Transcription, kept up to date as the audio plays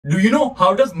Do you know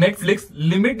how does Netflix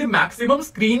limit the maximum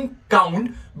screen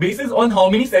count basis on how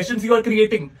many sessions you are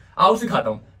creating? आओ सिखाता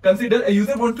हूँ. Consider a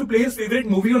user wants to play his favorite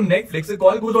movie on Netflix. A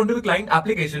call goes onto the client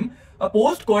application. A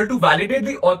post call to validate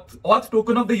the auth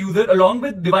token of the user along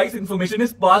with device information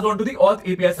is passed onto the auth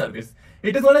API service.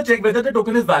 It is going to check whether the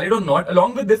token is valid or not.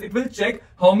 Along with this, it will check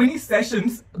how many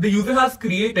sessions the user has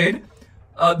created.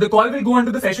 The call will go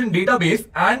onto the session database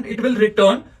and it will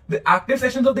return the active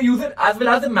sessions of the user as well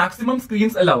as the maximum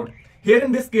screens allowed. Here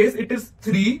in this case, it is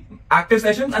 3 active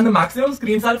sessions and the maximum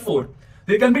screens are 4.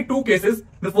 There can be 2 cases.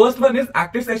 The first one is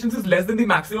active sessions is less than the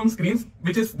maximum screens,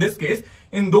 which is this case.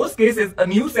 In those cases, a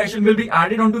new session will be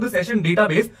added onto the session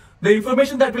database. The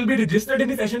information that will be registered in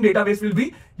the session database will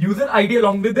be user ID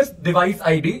along with this device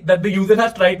ID that the user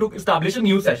has tried to establish a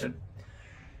new session.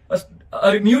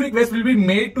 A new request will be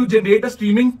made to generate a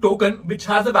streaming token which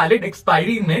has a valid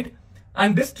expiry in it,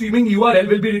 and this streaming URL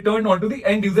will be returned onto the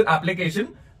end user application.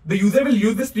 The user will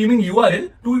use the streaming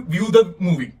URL to view the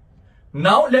movie.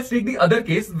 Now let's take the other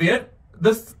case where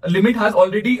this limit has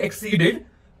already exceeded.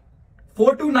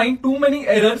 429, too many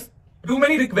errors, too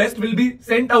many requests will be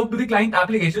sent out to the client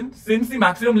application since the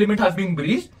maximum limit has been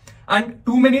breached, and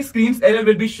too many screens error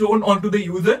will be shown onto the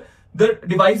user. The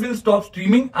device will stop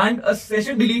streaming and a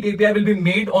session delete API will be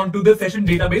made onto the session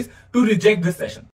database to reject this session.